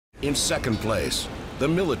In second place, the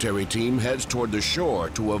military team heads toward the shore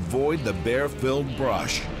to avoid the bear-filled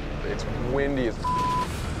brush. It's windy as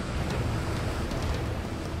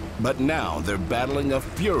But now they're battling a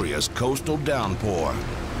furious coastal downpour.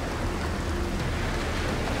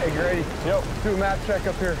 Hey, Grady. Yep. Do a map check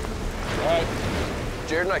up here. All right.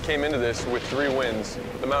 Jared and I came into this with 3 wins.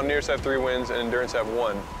 The Mountaineers have 3 wins and Endurance have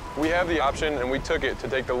 1. We have the option, and we took it, to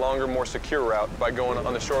take the longer, more secure route by going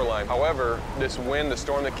on the shoreline. However, this wind, the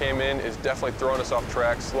storm that came in, is definitely throwing us off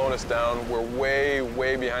track, slowing us down. We're way,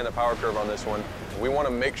 way behind the power curve on this one. We want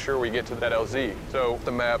to make sure we get to that LZ. So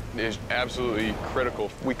the map is absolutely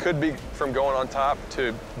critical. We could be from going on top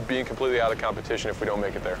to being completely out of competition if we don't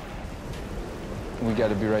make it there. We got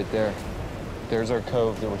to be right there. There's our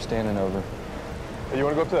cove that we're standing over. Hey, you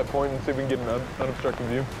want to go up to that point and see if we can get an unobstructed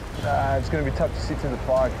view? It's going to be tough to see through the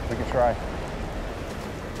fog. We can try.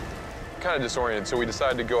 Kind of disoriented, so we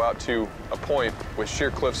decided to go out to a point with sheer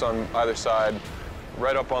cliffs on either side,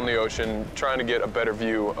 right up on the ocean, trying to get a better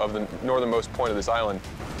view of the northernmost point of this island.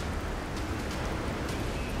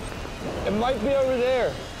 It might be over there.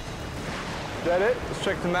 Is that it? Let's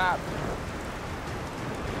check the map.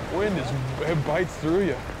 Wind it bites through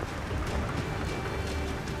you.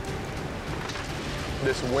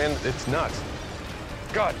 This wind, it's nuts.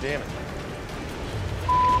 God damn it.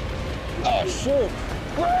 Oh, shoot.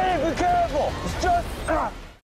 Ray, be careful. It's just...